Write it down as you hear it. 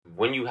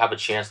when you have a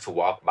chance to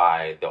walk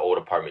by the old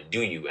apartment,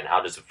 do you, and how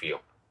does it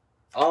feel?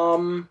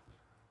 A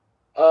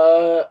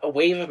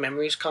wave of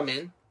memories come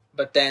in,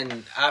 but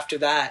then after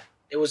that,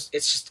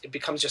 it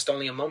becomes just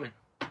only a moment.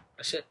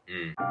 That's it.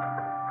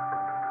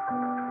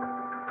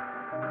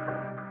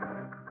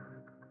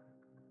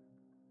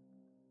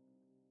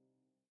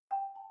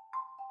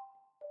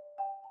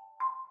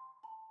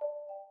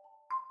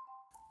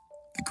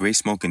 The gray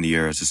smoke in the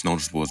air is as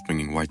noticeable as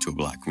bringing white to a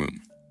black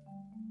room.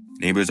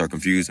 Neighbors are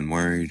confused and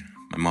worried.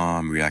 My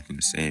mom reacting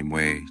the same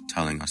way,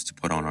 telling us to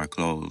put on our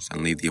clothes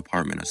and leave the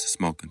apartment as the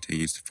smoke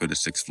continues to fill the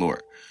 6th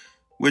floor,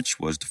 which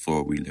was the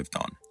floor we lived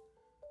on.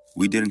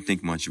 We didn't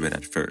think much of it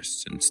at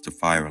first, since the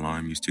fire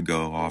alarm used to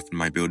go off in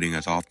my building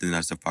as often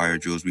as the fire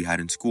drills we had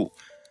in school.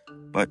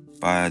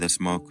 But by the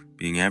smoke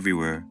being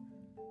everywhere,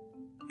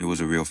 it was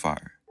a real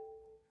fire.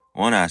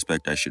 One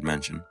aspect I should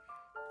mention,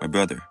 my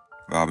brother,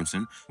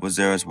 Robinson, was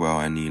there as well,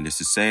 and needless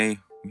to say,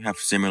 we have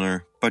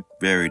similar but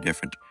very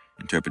different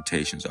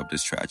interpretations of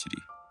this tragedy.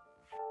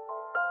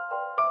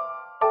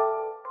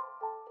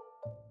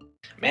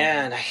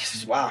 Man,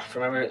 wow,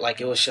 remember, like,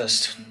 it was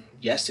just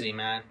yesterday,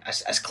 man.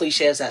 As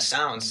cliche as that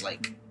sounds,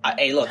 like,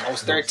 hey, look, I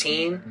was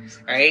 13,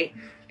 right?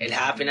 It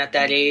happened at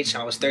that age.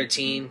 I was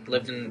 13,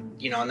 lived in,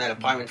 in that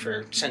apartment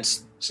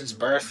since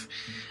birth.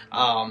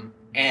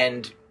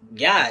 And,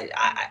 yeah,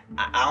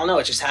 I don't know,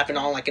 it just happened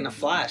all, like, in a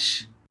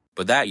flash.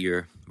 But that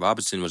year,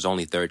 Robinson was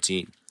only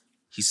 13.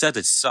 He said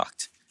it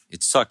sucked.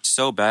 It sucked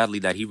so badly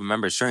that he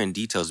remembers certain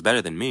details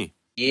better than me.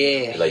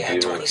 Yeah,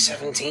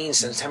 2017,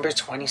 September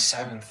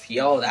 27th.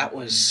 Yo, that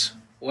was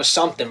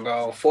something,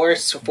 bro.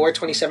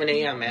 4:27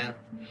 a.m., man.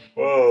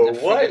 Whoa,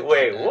 what?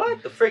 Wait,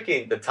 what?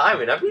 The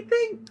time and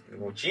everything?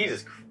 Oh,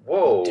 Jesus.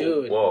 Whoa.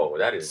 Dude. Whoa,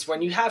 that is...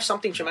 When you have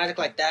something traumatic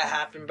like that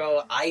happen,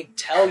 bro, I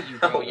tell you,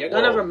 bro, you're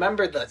going to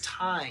remember the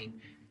time.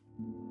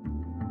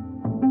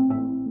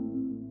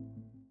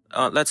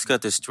 Let's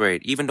get this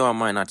straight. Even though it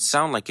might not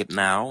sound like it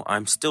now,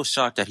 I'm still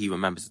shocked that he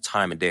remembers the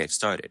time and day it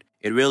started.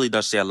 It really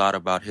does say a lot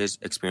about his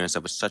experience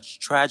of such a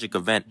tragic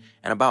event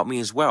and about me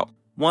as well.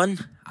 1,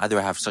 either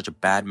I have such a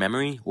bad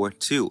memory, or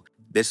 2,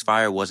 this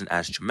fire wasn't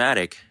as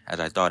traumatic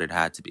as I thought it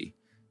had to be.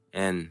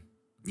 And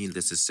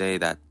needless to say,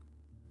 that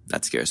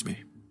scares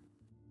me.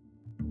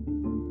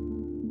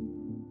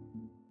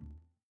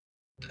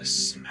 The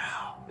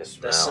smell.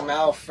 The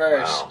smell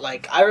first. Wow.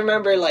 Like, I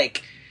remember,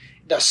 like,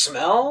 the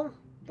smell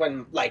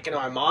when, like,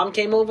 our mom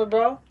came over,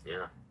 bro.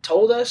 Yeah.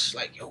 Told us,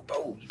 like, yo,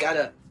 bro, you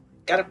gotta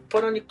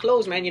put on your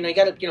clothes, man. You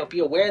gotta, be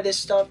aware of this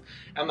stuff.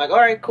 I'm like, all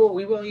right, cool,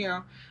 we will,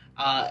 and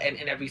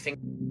everything.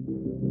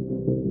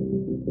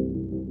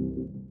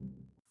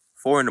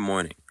 4 in the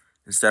morning.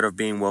 Instead of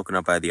being woken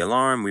up by the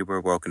alarm, we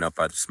were woken up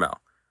by the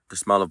smell. The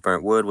smell of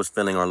burnt wood was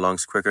filling our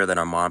lungs quicker than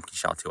our mom can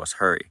shout to us,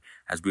 hurry,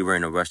 as we were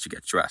in a rush to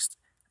get dressed.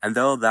 And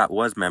though that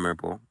was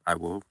memorable, I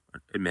will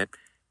admit,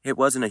 it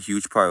wasn't a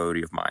huge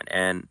priority of mine,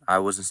 and I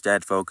was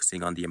instead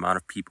focusing on the amount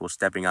of people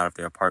stepping out of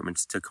their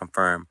apartments to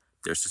confirm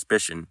their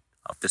suspicion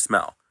of the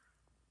smell.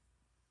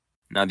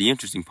 Now, the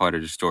interesting part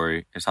of the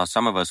story is how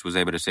some of us was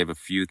able to save a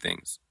few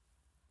things.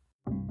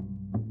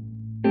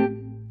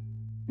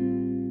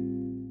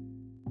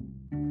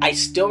 I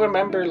still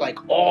remember, like,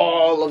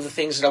 all of the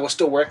things that I was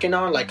still working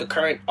on, like a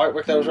current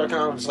artwork that I was working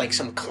on was, like,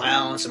 some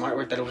clowns, some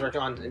artwork that I was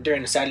working on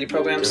during the Saturday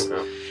programs.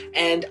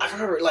 And I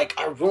remember, like,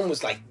 our room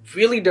was, like,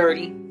 really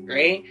dirty,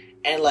 right?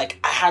 And, like,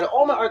 I had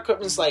all my art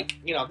equipments, like,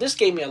 this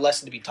gave me a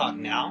lesson to be taught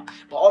now,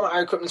 but all my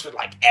art equipments were,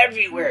 like,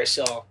 everywhere.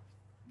 So,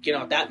 you know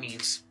what that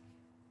means.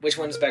 Which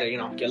one's better,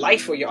 your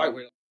life or your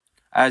artwork?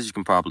 As you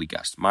can probably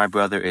guess, my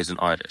brother is an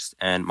artist,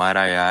 and might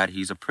I add,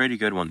 he's a pretty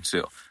good one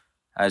too.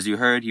 As you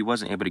heard, he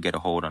wasn't able to get a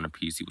hold on a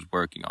piece he was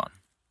working on.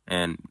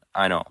 And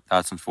I know,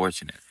 that's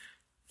unfortunate.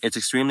 It's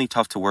extremely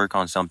tough to work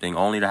on something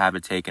only to have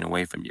it taken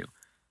away from you.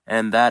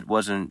 And that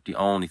wasn't the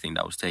only thing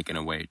that was taken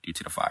away due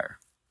to the fire.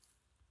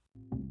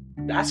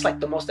 That's like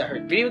the most I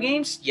heard. Video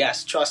games?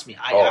 Yes, trust me.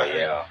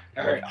 I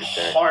heard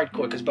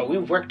hardcore because, bro, we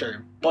worked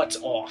our butts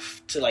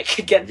off to, like,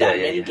 get that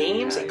many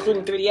games,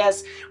 including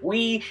 3DS.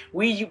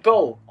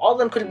 Bro, all of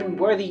them could have been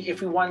worthy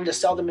if we wanted to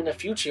sell them in the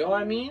future, you know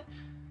what I mean?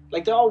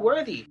 Like, they're all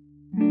worthy.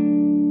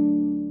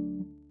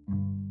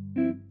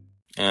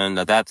 And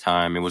at that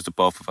time, it was the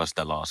both of us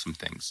that lost some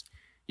things.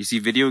 You see,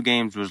 video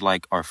games was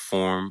like our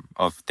form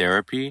of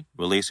therapy,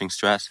 releasing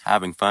stress,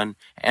 having fun,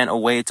 and a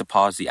way to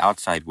pause the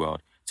outside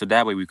world, so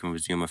that way we can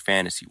resume a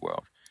fantasy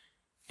world.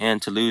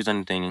 And to lose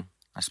anything,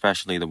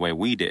 especially the way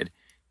we did,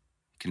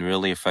 can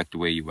really affect the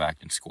way you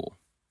act in school.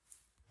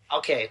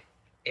 Okay,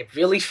 it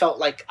really felt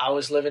like I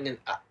was living in,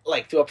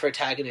 through a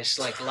protagonist,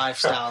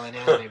 lifestyle in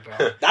anime,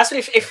 bro. That's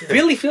what it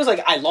really feels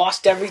like. I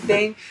lost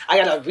everything. I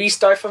gotta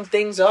restart from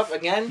things up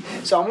again.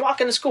 So I'm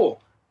walking to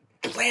school,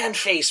 bland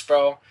face,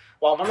 bro.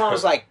 While my mom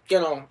was,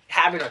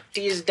 having her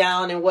tears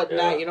down and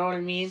whatnot, you know what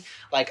I mean?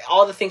 Like,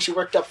 all the things she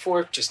worked up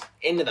for, just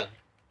into the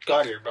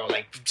gutter, bro.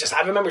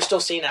 I remember still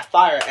seeing that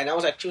fire, and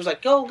she was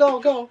like, go.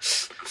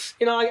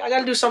 I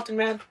gotta do something,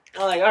 man.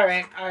 I'm like, all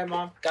right,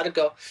 mom, gotta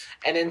go.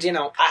 And then,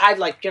 I had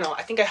like,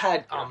 I think I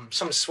had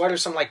some sweater,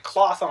 some like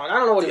cloth on. I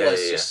don't know what it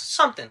was, just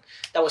something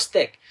that was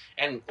thick.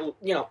 And,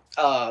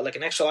 like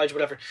an extra large,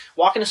 whatever.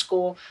 Walking to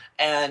school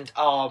and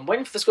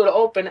waiting for the school to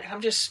open. And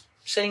I'm just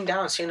sitting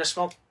down, seeing the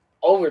smoke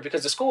over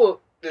because the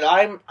school that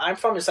I'm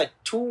from is like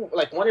 1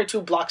 or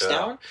 2 blocks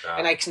down.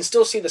 And I can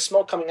still see the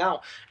smoke coming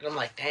out. And I'm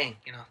like, dang,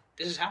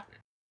 this is happening.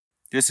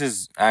 This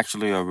is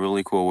actually a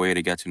really cool way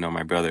to get to know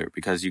my brother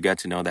because you get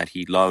to know that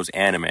he loves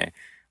anime.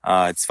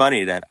 It's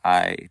funny that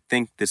I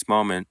think this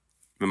moment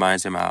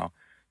reminds him how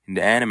in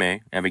the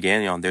anime,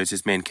 Evangelion, there's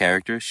this main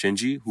character,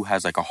 Shinji, who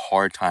has like a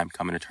hard time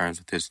coming to terms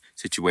with his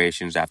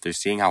situations after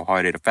seeing how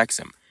hard it affects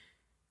him.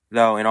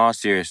 Though, in all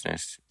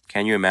seriousness,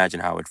 can you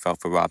imagine how it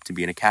felt for Rob to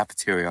be in a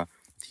cafeteria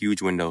with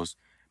huge windows,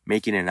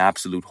 making it an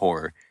absolute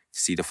horror to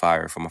see the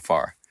fire from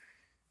afar?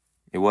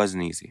 It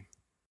wasn't easy.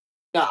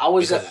 No, I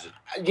was,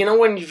 when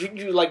when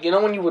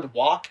you would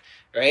walk,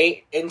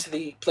 right, into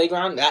the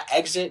playground, that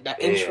exit,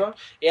 that intro,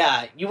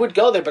 you would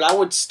go there, but I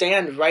would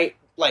stand right,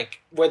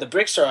 like, where the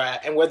bricks are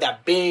at, and where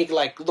that big,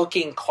 like,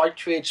 looking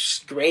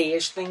cartridge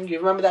grayish thing, you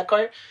remember that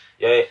cart?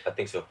 Yeah, I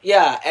think so.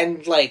 Yeah,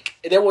 and, like,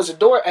 there was a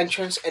door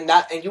entrance, and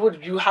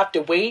you have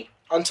to wait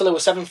until it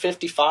was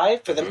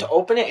 7:55 for them to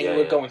open it, and you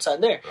would go inside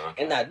there,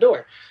 in that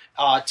door.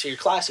 To your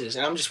classes,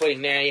 and I'm just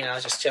waiting there,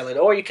 just chilling.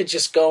 Or you could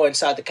just go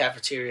inside the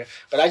cafeteria,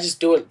 but I just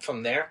do it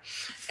from there.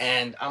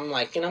 And I'm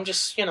like, I'm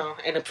just,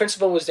 and the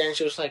principal was there, and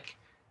she was like,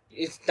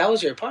 "That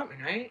was your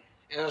apartment, right?"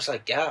 And I was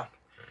like, "Yeah."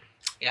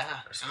 And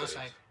I was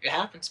like, "It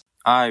happens."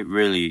 I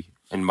really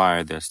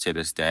admire this to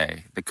this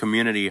day. The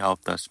community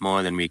helped us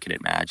more than we could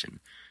imagine.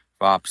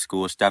 Rob's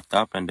school stepped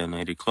up and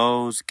donated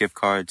clothes, gift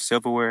cards,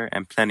 silverware,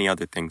 and plenty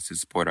other things to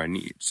support our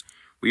needs.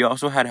 We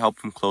also had help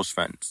from close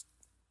friends.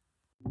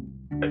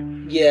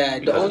 Yeah,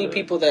 the only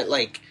people that,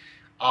 like,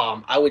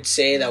 I would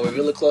say that were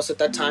really close at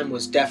that time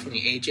was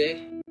definitely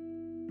AJ.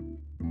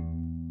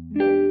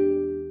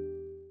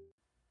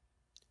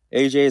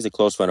 AJ is a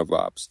close friend of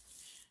Rob's.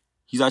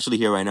 He's actually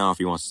here right now if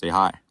he wants to say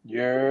hi.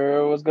 Yeah,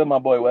 what's good, my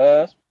boy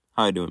Wes?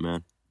 How you doing,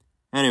 man?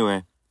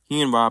 Anyway,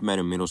 he and Rob met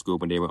in middle school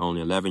when they were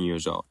only 11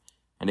 years old,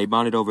 and they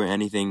bonded over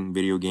anything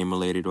video game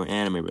related or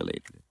anime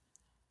related.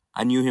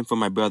 I knew him from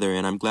my brother,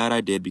 and I'm glad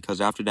I did because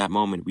after that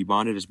moment, we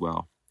bonded as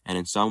well, and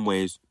in some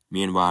ways,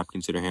 me and Rob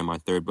consider him our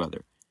third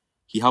brother.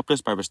 He helped us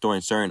by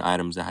restoring certain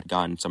items that had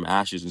gotten some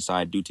ashes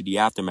inside due to the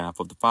aftermath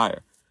of the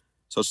fire.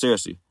 So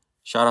seriously,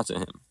 shout out to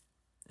him.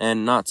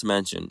 And not to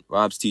mention,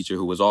 Rob's teacher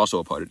who was also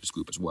a part of this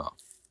group as well.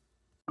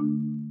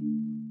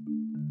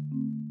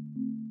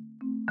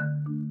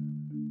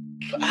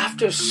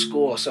 After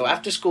school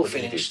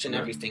finished and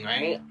everything,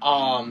 right?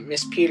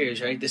 Miss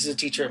Peters, right? This is a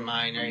teacher of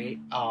mine, right?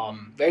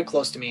 Very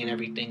close to me and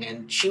everything.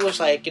 And she was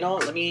like,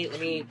 let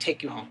me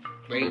take you home,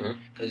 right?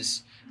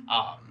 Because,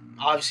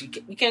 obviously,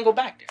 we can't go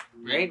back there,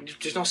 right?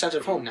 There's no sense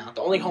of home now.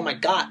 The only home I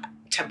got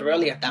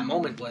temporarily at that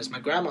moment was my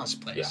grandma's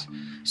place. Yeah.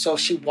 So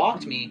she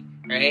walked me,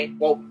 right?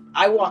 Well,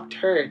 I walked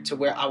her to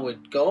where I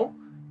would go,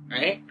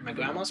 right? My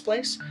grandma's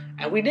place.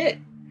 And we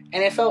did.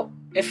 And it felt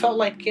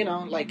like,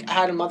 like I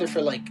had a mother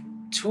for like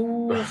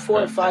 2,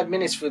 4, or 5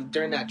 minutes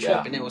during that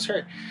trip, and it was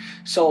her.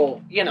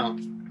 So, we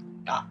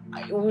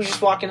were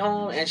just walking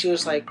home, and she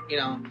was like,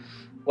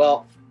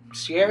 well,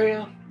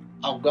 Sierra,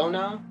 I'll go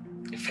now.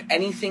 If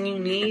anything you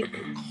need,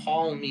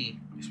 call me.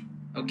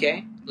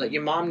 Okay? Let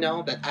your mom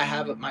know that I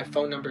have my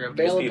phone number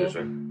available. Miss Peters,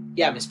 right?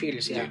 Yeah, Miss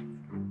Peters, yeah.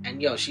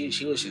 And,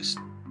 she was just,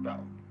 bro.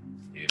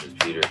 Dude, Miss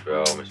Peters,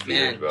 bro. Miss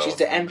Peters, bro. She's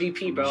the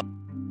MVP, bro.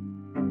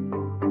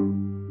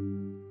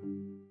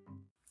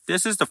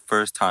 This is the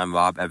first time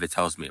Rob ever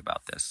tells me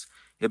about this.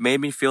 It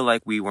made me feel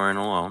like we weren't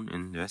alone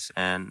in this,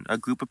 and a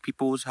group of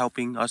people was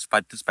helping us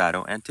fight this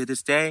battle, and to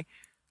this day,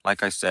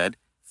 like I said,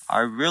 I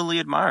really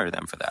admire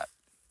them for that.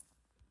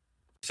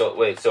 So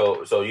wait,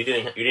 so you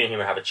didn't even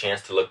have a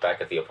chance to look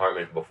back at the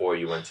apartment before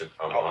you went to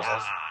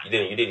house? You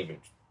didn't even.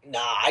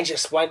 Nah, I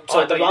just went.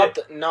 So the route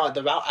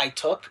I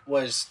took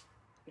was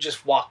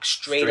just walk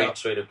straight up.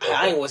 Okay.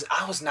 I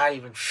was not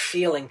even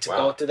feeling to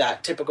go through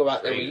that typical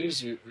route that we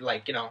usually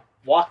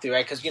walk through,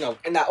 right? Because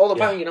in that old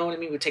apartment, you know what I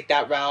mean. We take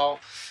that route.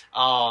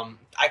 I'm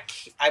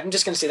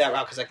just gonna say that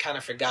route because I kind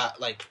of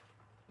forgot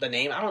the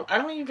name. I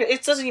don't even.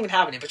 It doesn't even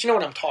have a name, but you know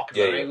what I'm talking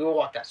about, right? We will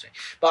walk that straight.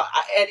 But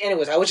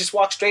anyways, I would just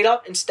walk straight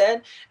up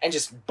instead and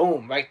just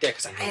boom right there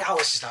because I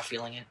was just not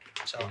feeling it.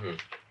 So,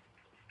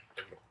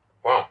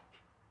 wow,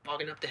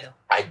 walking up the hill.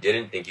 I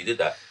didn't think you did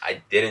that.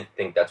 I didn't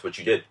think that's what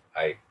you did.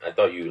 I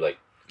thought you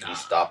you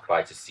stopped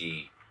by to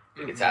see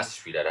the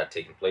catastrophe that had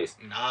taken place.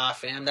 Nah,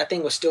 fam, that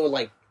thing was still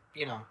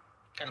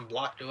kind of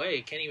blocked away.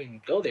 You can't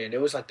even go there.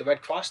 There was the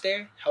Red Cross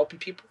there helping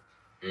people.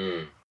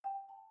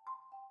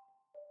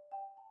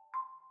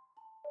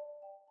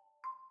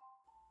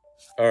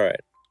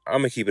 Alright, I'm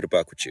gonna keep it a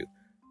buck with you.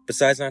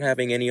 Besides not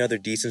having any other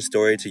decent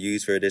story to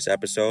use for this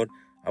episode,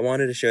 I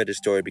wanted to share this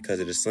story because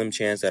of the slim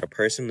chance that a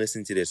person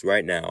listening to this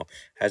right now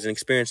has an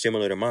experience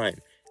similar to mine,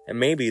 and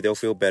maybe they'll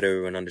feel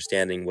better when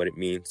understanding what it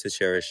means to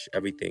cherish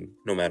everything,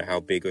 no matter how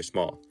big or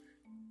small.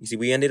 You see,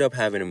 we ended up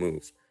having to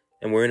move,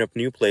 and we're in a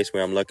new place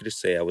where I'm lucky to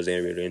say I was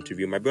able to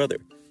interview my brother.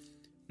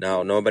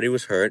 Now, nobody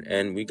was hurt,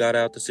 and we got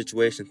out the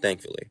situation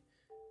thankfully.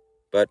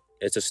 But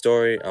it's a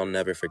story I'll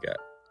never forget.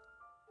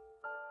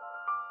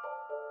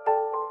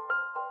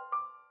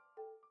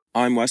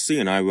 I'm Wesley,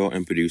 and I wrote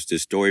and produced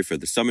this story for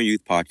the Summer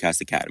Youth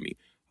Podcast Academy,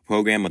 a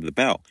program of The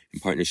Bell in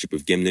partnership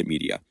with Gimlet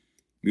Media.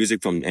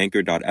 Music from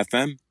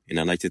Anchor.fm, and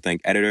I'd like to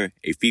thank editor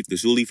Afif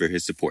Dazuli for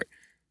his support.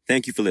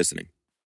 Thank you for listening.